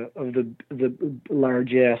of the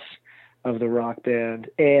largesse of the rock band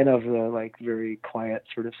and of the like very quiet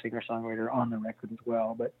sort of singer-songwriter on the record as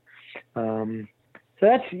well. But so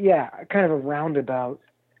that's kind of a roundabout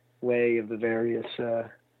way of the various the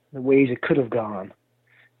ways it could have gone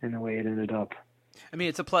and the way it ended up. I mean,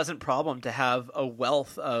 it's a pleasant problem to have a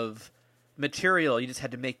wealth of material. You just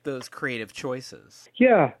had to make those creative choices.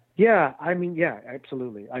 Yeah. I mean, yeah,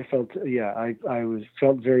 absolutely. I felt, I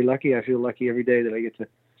felt very lucky. I feel lucky every day that I get to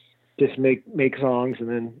just make songs and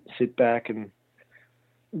then sit back and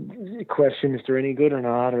question if they're any good or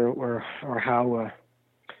not, or how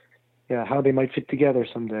they might fit together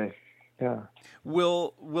someday. Yeah.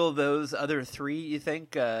 Will those other three, you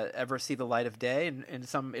think, ever see the light of day in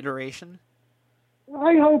some iteration?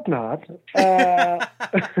 I hope not.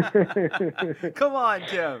 Come on,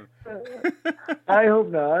 Tim. I hope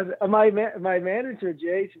not. My manager,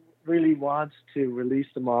 Jay, really wants to release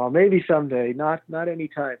them all. Maybe someday, not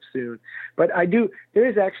anytime soon. But I do. There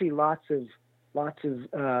is actually lots of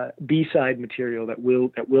B-side material that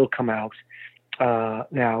will come out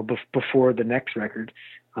now before the next record.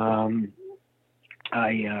 Because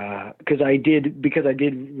I did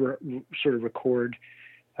sort of record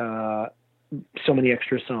so many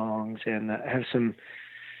extra songs and have some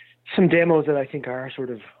demos that I think are sort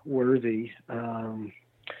of worthy.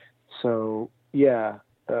 So yeah.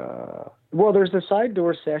 Well, there's the Side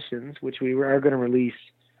Door Sessions, which we are going to release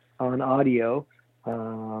on audio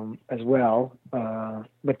as well.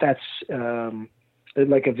 But that's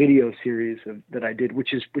like a video series that I did,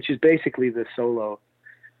 which is basically the solo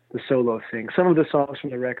thing. Some of the songs from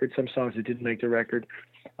the record, some songs that didn't make the record,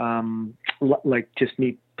 like just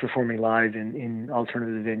me performing live in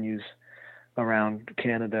alternative venues around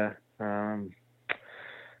Canada.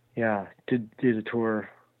 Did a tour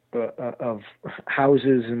of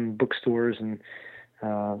houses and bookstores and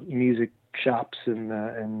music shops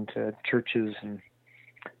and churches and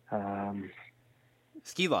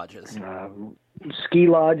ski lodges. Ski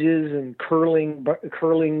lodges and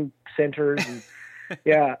curling centers and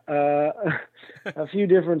a few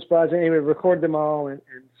different spots. Anyway, record them all and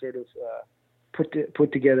sort of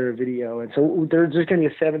put together a video. And so there's just going to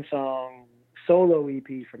be a 7-song solo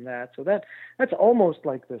EP from that. So that's almost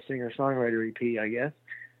like the singer-songwriter EP, I guess.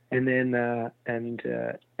 And then and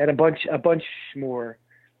a bunch more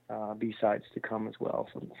B-sides to come as well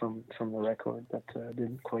from the record that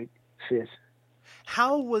didn't quite fit.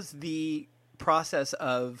 How was the process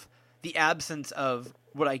of the absence of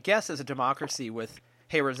what I guess is a democracy with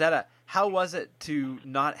Hey Rosetta? How was it to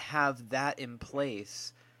not have that in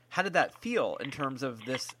place? How did that feel in terms of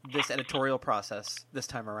this editorial process this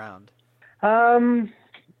time around? I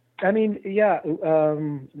mean,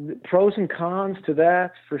 pros and cons to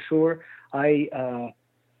that for sure.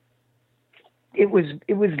 It was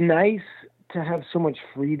nice to have so much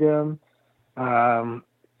freedom, and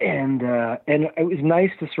it was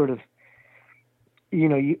nice to sort of,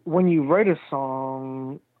 when you write a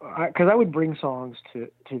song, because I would bring songs to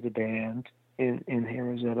the band in Hey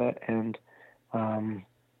Rosetta, and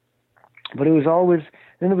but there was always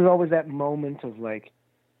that moment of like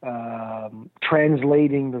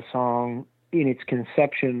translating the song in its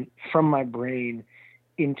conception from my brain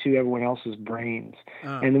into everyone else's brains.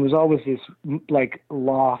 And there was always this like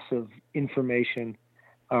loss of information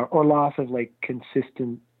or loss of like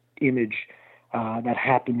consistent image that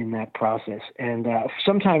happened in that process. And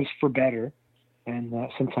sometimes for better and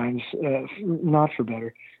sometimes not for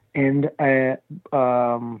better. And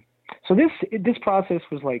so this process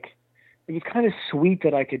was like, it was kind of sweet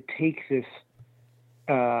that I could take this,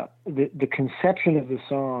 the conception of the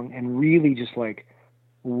song and really just like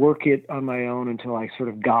work it on my own until I sort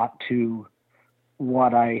of got to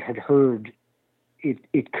what I had heard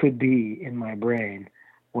it could be in my brain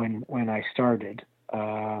when I started,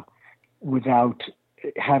 without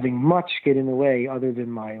having much get in the way other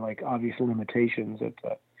than my like obvious limitations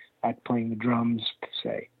at playing the drums,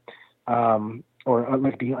 say, or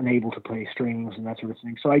like being unable to play strings and that sort of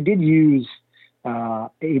thing. So I did use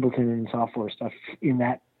Ableton and software stuff in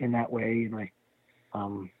that way, and I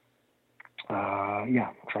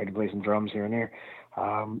tried to play some drums here and there.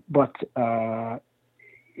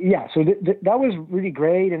 So that was really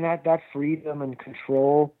great, and that freedom and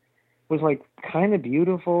control was like kind of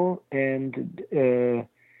beautiful and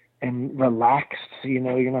relaxed. You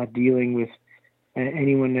know, you're not dealing with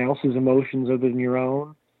anyone else's emotions other than your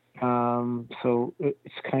own. So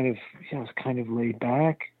it's kind of laid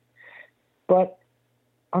back. But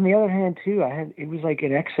on the other hand, too, it was like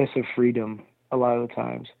an excess of freedom a lot of the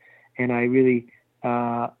times, and I really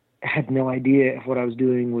had no idea if what I was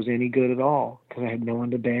doing was any good at all because I had no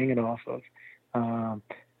one to bang it off of.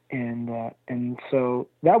 And so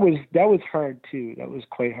that was hard too. That was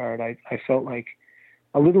quite hard. I felt like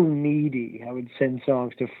a little needy. I would send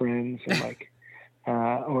songs to friends and like,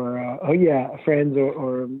 friends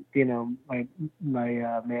or you know, my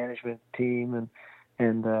management team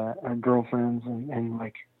and girlfriends and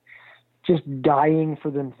like just dying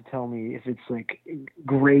for them to tell me if it's like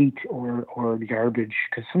great or garbage.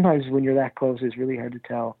 Because sometimes when you're that close, it's really hard to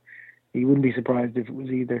tell. You wouldn't be surprised if it was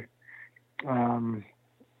either.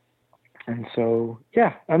 And so,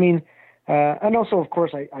 yeah, I mean, and also, of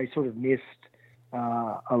course, I sort of missed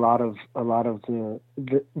a lot of the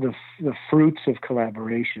fruits of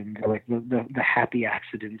collaboration, like the happy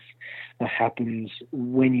accidents that happens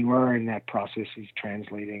when you are in that process of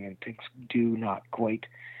translating and things do not quite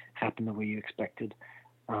happen the way you expected.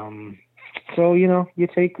 So, you know, you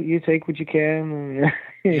take what you can.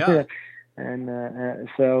 Yeah. And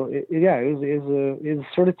so it was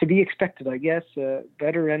sort of to be expected, I guess,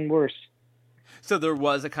 better and worse. So there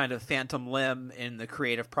was a kind of phantom limb in the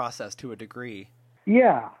creative process to a degree.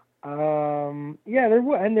 Yeah. There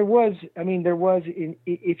was,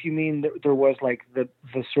 if you mean there was like the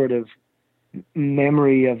sort of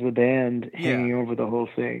memory of the band hanging over the whole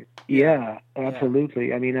thing. Yeah, absolutely.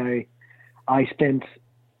 Yeah. I mean, I spent,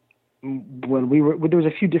 when there was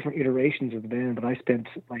a few different iterations of the band, but I spent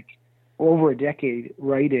like over a decade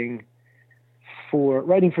writing for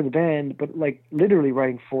the band, but like literally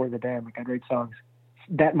writing for the band. Like I'd write songs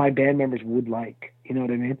that my band members would like, you know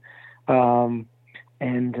what I mean?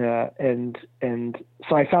 And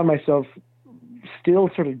so I found myself still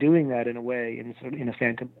sort of doing that in a way, in a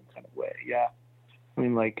phantom kind of way. Yeah. I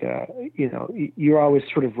mean, like, you know, you're always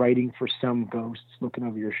sort of writing for some ghosts looking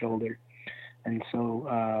over your shoulder. And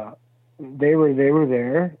so, they were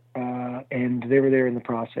there, and they were there in the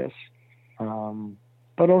process.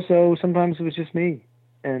 But also sometimes it was just me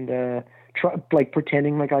and,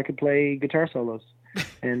 pretending like I could play guitar solos.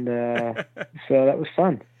 And, so that was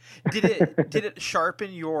fun. Did it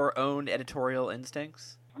sharpen your own editorial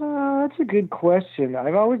instincts? That's a good question.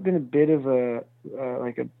 I've always been a bit of a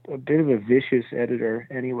bit of a vicious editor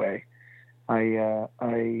anyway. To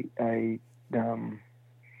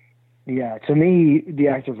me, the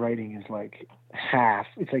act of writing is like half.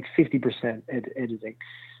 It's like 50% editing.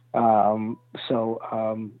 I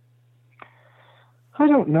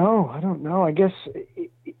don't know. I guess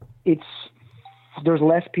it's there's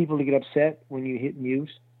less people to get upset when you hit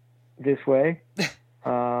mute this way.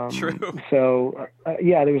 True. So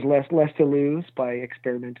there was less to lose by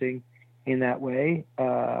experimenting in that way.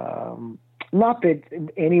 Not that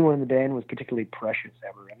anyone in the band was particularly precious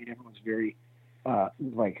ever. I mean, everyone's very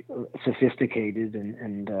sophisticated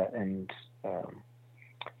and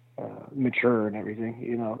mature and everything.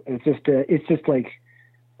 You know, it's just like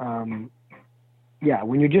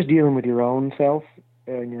when you're just dealing with your own self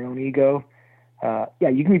and your own ego.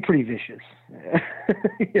 You can be pretty vicious.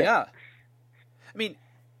 Yeah. I mean,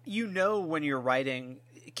 you know, when you're writing,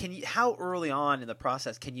 how early on in the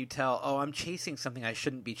process can you tell, oh, I'm chasing something I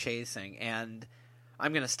shouldn't be chasing, and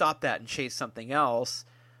I'm going to stop that and chase something else?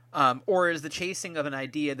 Or is the chasing of an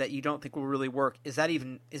idea that you don't think will really work, is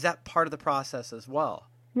that part of the process as well?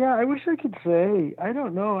 Yeah, I wish I could say. I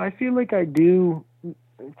don't know. I feel like I do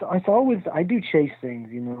it's always, I do chase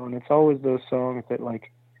things, and it's always those songs that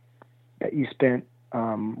that you spent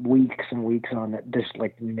weeks and weeks on that just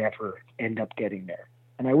never end up getting there.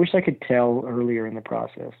 And I wish I could tell earlier in the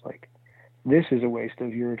process, this is a waste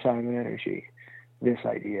of your time and energy, this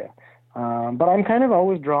idea. But I'm kind of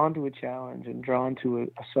always drawn to a challenge and drawn to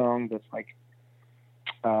a song that's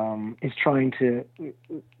is trying to,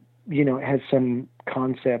 has some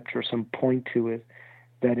concept or some point to it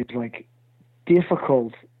that is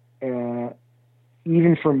difficult,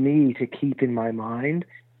 even for me to keep in my mind.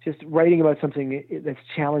 Just writing about something that's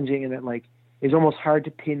challenging and that is almost hard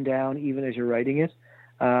to pin down even as you're writing it.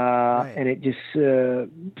 Right. And it just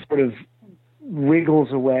sort of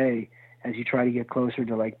wiggles away as you try to get closer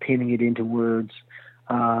to pinning it into words.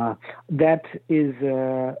 That is,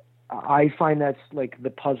 I find that's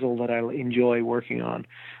the puzzle that I enjoy working on.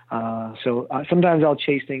 So sometimes I'll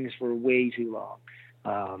chase things for way too long.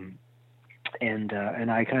 And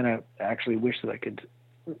I kind of actually wish that I could,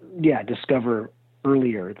 discover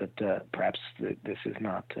earlier that perhaps this is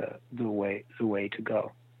not the way to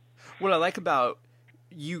go. What I like about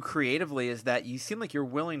you creatively is that you seem like you're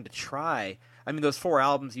willing to try. I mean, those 4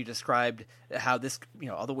 albums you described, how this,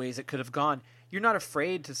 all the ways it could have gone. You're not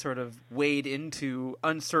afraid to sort of wade into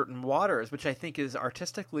uncertain waters, which I think is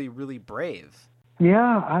artistically really brave.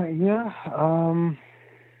 Yeah.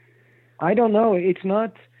 I don't know. It's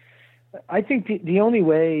not. I think the only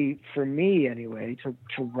way for me, anyway, to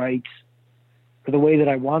write for the way that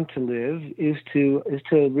I want to live is to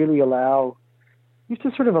really allow. You have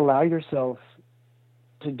to sort of allow yourself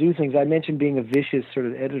to do things. I mentioned being a vicious sort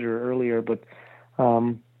of editor earlier, but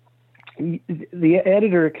the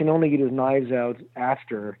editor can only get his knives out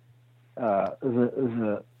after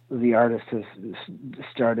the artist has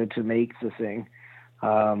started to make the thing.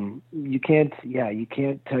 You can't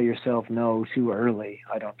tell yourself no too early,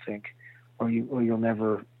 I don't think, or you'll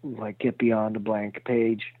never get beyond a blank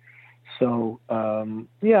page. So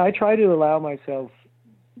I try to allow myself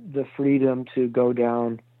the freedom to go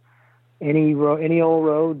down any old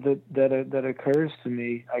road that occurs to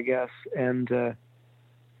me, I guess, and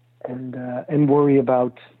worry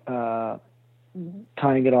about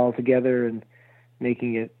tying it all together and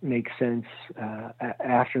making it make sense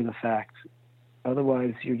after the fact.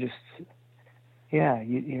 Otherwise, you're just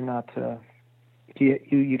you're not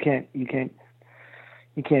you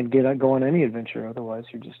can't go on any adventure. Otherwise,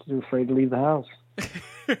 you're just too afraid to leave the house.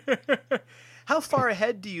 How far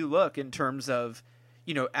ahead do you look in terms of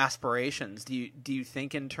aspirations? Do you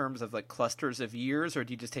think in terms of clusters of years, or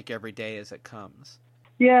do you just take every day as it comes?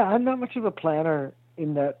 Yeah, I'm not much of a planner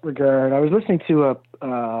in that regard. I was listening to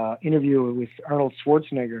a interview with Arnold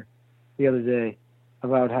Schwarzenegger the other day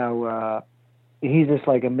about how he's this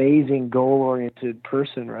amazing goal-oriented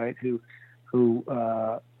person, right? Who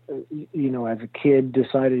as a kid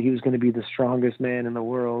decided he was going to be the strongest man in the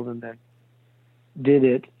world, and then did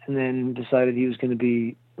it, and then decided he was going to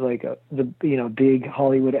be the big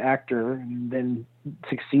Hollywood actor, and then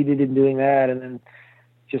succeeded in doing that, and then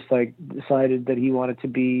just decided that he wanted to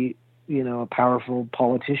be a powerful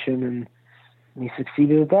politician, and he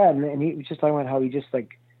succeeded at that. And he was just talking about how he just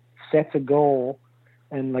sets a goal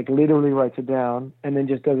and literally writes it down, and then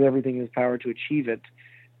just does everything in his power to achieve it.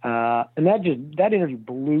 And that interview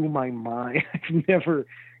blew my mind. I've never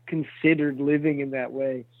considered living in that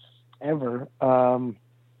way ever.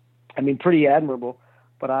 Pretty admirable,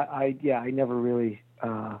 but I never really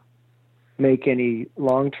make any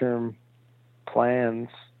long-term plans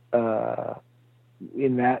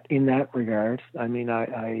in that regard. I mean,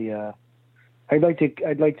 I'd like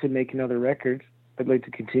to make another record. I'd like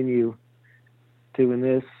to continue doing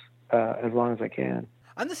this as long as I can.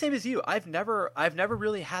 I'm the same as you. I've never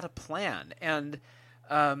really had a plan, and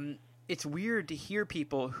it's weird to hear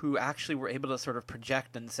people who actually were able to sort of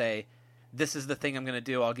project and say, "This is the thing I'm going to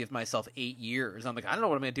do. I'll give myself 8 years." I'm like, I don't know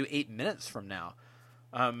what I'm going to do 8 minutes from now.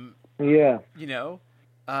 But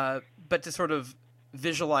to sort of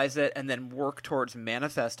visualize it and then work towards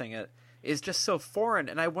manifesting it is just so foreign.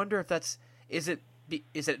 And I wonder if is it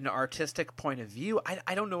an artistic point of view?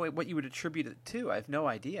 I don't know what you would attribute it to. I have no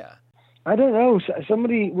idea. I don't know.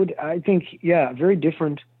 Somebody would, I think, very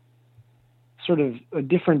different, sort of a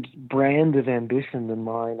different brand of ambition than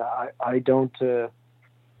mine. I don't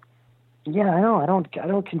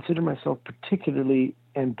consider myself particularly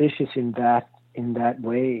ambitious in that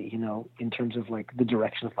way, in terms of the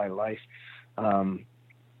direction of my life.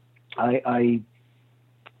 I've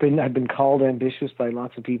been called ambitious by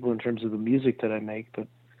lots of people in terms of the music that I make,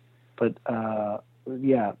 but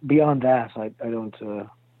beyond that, I don't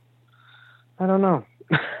know.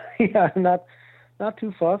 I'm not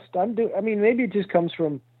too fussed. Maybe it just comes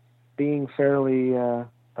from being fairly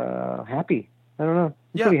happy. I don't know.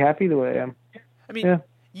 I'm pretty happy the way I am. I mean,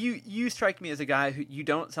 you strike me as a guy who, you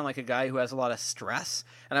don't sound like a guy who has a lot of stress,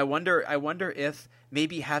 and I wonder if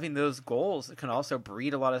maybe having those goals can also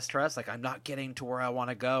breed a lot of stress. Like, I'm not getting to where I want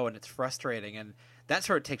to go, and it's frustrating, and that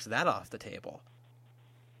sort of takes that off the table.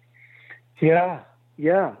 Yeah.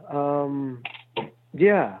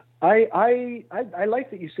 I like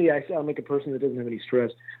that you say I sound like a person that doesn't have any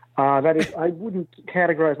stress. That is, I wouldn't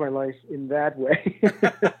categorize my life in that way.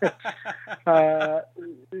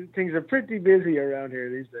 Things are pretty busy around here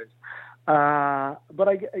these days. But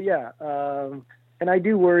and I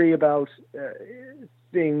do worry about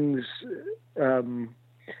things.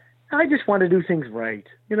 I just want to do things right.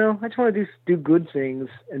 I just want to do good things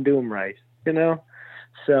and do them right.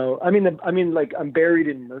 So I mean, like, I'm buried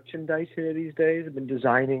in merchandise here these days. I've been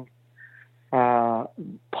designing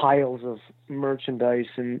piles of merchandise,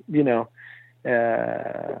 and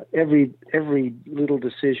every little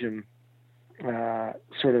decision,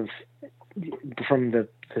 sort of from the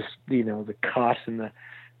cost and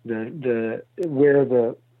the where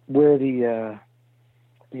the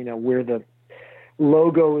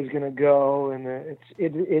logo is going to go, and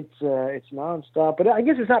it's nonstop. But I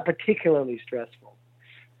guess it's not particularly stressful.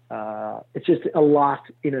 It's just a lot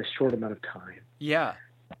in a short amount of time. Yeah.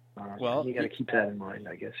 Well, you got to keep that in mind,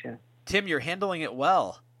 I guess. Yeah. Tim, you're handling it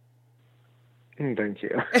well. Thank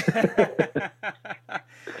you.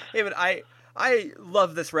 Hey, but I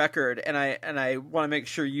love this record, and I want to make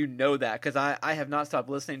sure you know that, because I have not stopped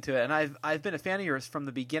listening to it, and I've been a fan of yours from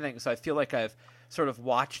the beginning. So I feel like I've sort of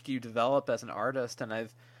watched you develop as an artist, and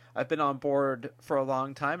I've been on board for a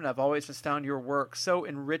long time, and I've always just found your work so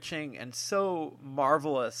enriching and so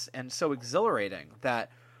marvelous and so exhilarating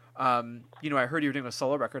that, I heard you were doing a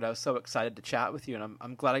solo record. I was so excited to chat with you, and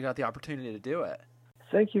I'm glad I got the opportunity to do it.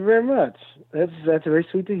 Thank you very much. That's very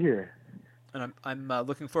sweet to hear. And I'm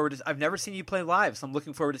looking forward to. I've never seen you play live, so I'm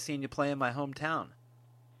looking forward to seeing you play in my hometown.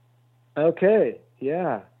 Okay.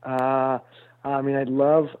 Yeah. I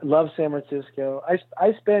love San Francisco.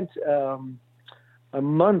 I spent a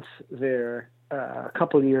month there a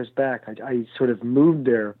couple of years back. I sort of moved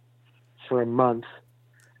there for a month,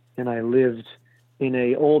 and I lived in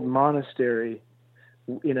a old monastery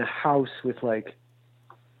in a house with like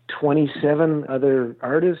 27 other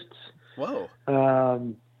artists. Whoa.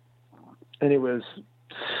 And it was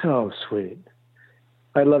so sweet.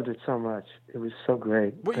 I loved it so much. It was so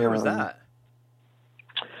great. What year was that?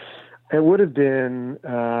 It would have been,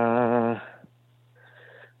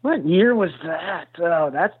 what year was that?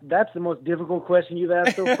 Oh, that's the most difficult question you've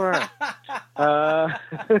asked so far.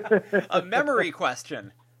 A memory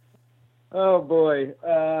question. Oh boy.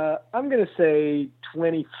 I'm going to say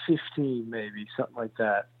 2015, maybe something like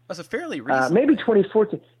that. That's a fairly recent. Maybe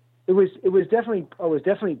 2014. It was definitely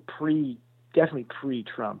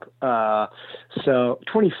pre-Trump. So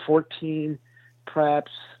 2014,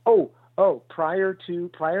 perhaps. Prior to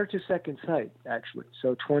Second Sight, actually.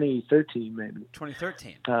 So 2013, maybe.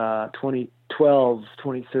 2013. 2012,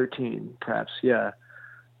 2013, perhaps. Yeah.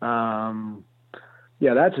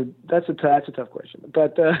 Yeah, that's a tough question,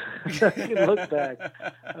 but I can look back,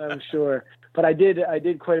 I'm sure. But I did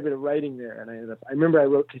quite a bit of writing there, and I remember I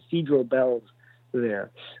wrote Cathedral Bells there,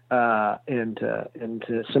 and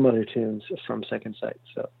some other tunes from Second Sight.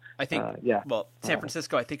 So I think, well, San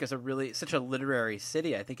Francisco, I think, is such a literary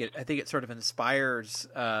city. I think it sort of inspires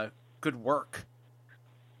good work.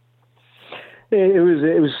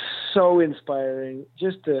 It was so inspiring.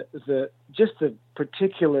 Just the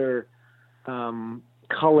particular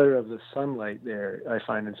color of the sunlight there, I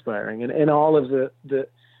find inspiring, and all of the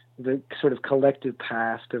sort of collective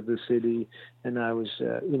past of the city. And I was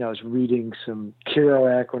reading some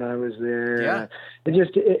Kerouac when I was there. Yeah.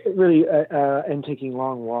 It really, and taking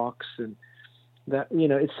long walks, and that,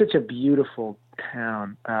 it's such a beautiful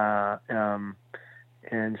town, and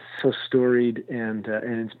so storied and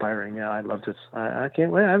inspiring. Yeah, I loved it. I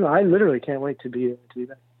can't wait. I literally can't wait to be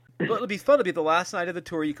there. Well, it'll be fun. It'll be the last night of the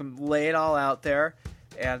tour. You can lay it all out there,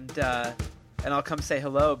 and I'll come say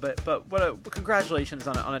hello. But congratulations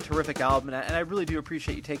on a terrific album, and I really do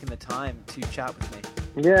appreciate you taking the time to chat with me.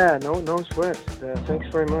 Yeah, no sweat. Thanks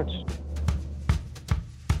very much.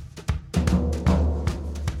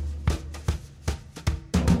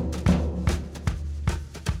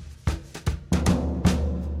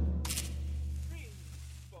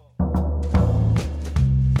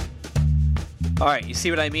 All right, you see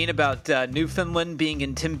what I mean about Newfoundland being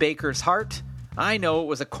in Tim Baker's heart? I know it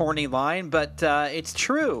was a corny line, but it's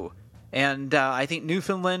true. And I think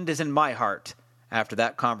Newfoundland is in my heart after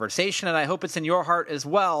that conversation, and I hope it's in your heart as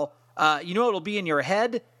well. You know it'll be in your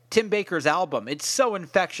head? Tim Baker's album. It's so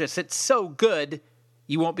infectious. It's so good,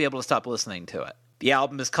 you won't be able to stop listening to it. The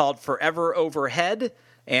album is called Forever Overhead,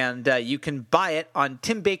 and you can buy it on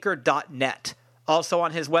timbaker.net. Also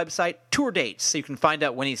on his website, tour dates, so you can find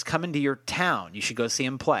out when he's coming to your town. You should go see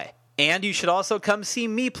him play. And you should also come see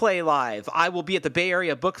me play live. I will be at the Bay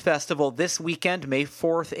Area Book Festival this weekend, May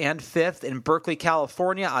 4th and 5th in Berkeley,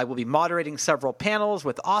 California. I will be moderating several panels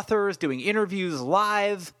with authors, doing interviews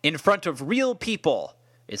live in front of real people.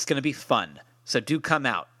 It's going to be fun, so do come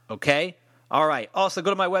out, okay? All right. Also, go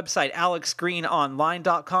to my website,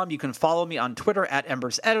 alexgreenonline.com. You can follow me on Twitter at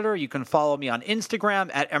EmbersEditor. You can follow me on Instagram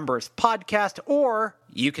at EmbersPodcast, or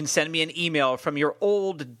you can send me an email from your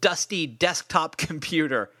old, dusty desktop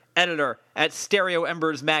computer, editor at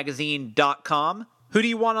StereoEmbersMagazine.com. Who do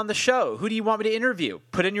you want on the show? Who do you want me to interview?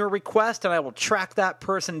 Put in your request, and I will track that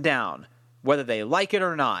person down, whether they like it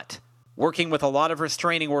or not. Working with a lot of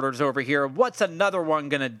restraining orders over here. What's another one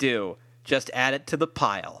going to do? Just add it to the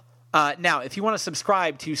pile. Now, if you want to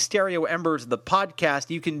subscribe to Stereo Embers, the podcast,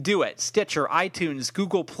 you can do it. Stitcher, iTunes,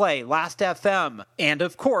 Google Play, Last.fm, and,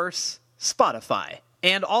 of course, Spotify.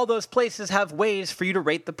 And all those places have ways for you to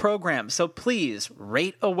rate the program, so please,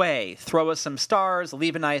 rate away. Throw us some stars,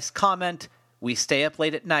 leave a nice comment. We stay up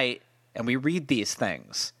late at night, and we read these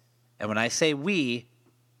things. And when I say we,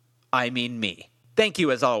 I mean me. Thank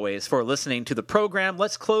you, as always, for listening to the program.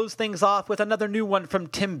 Let's close things off with another new one from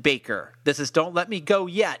Tim Baker. This is Don't Let Me Go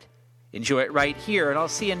Yet. Enjoy it right here, and I'll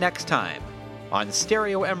see you next time on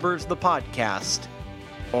Stereo Embers, the podcast,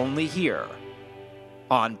 only here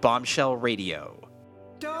on Bombshell Radio.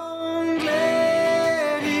 Don't let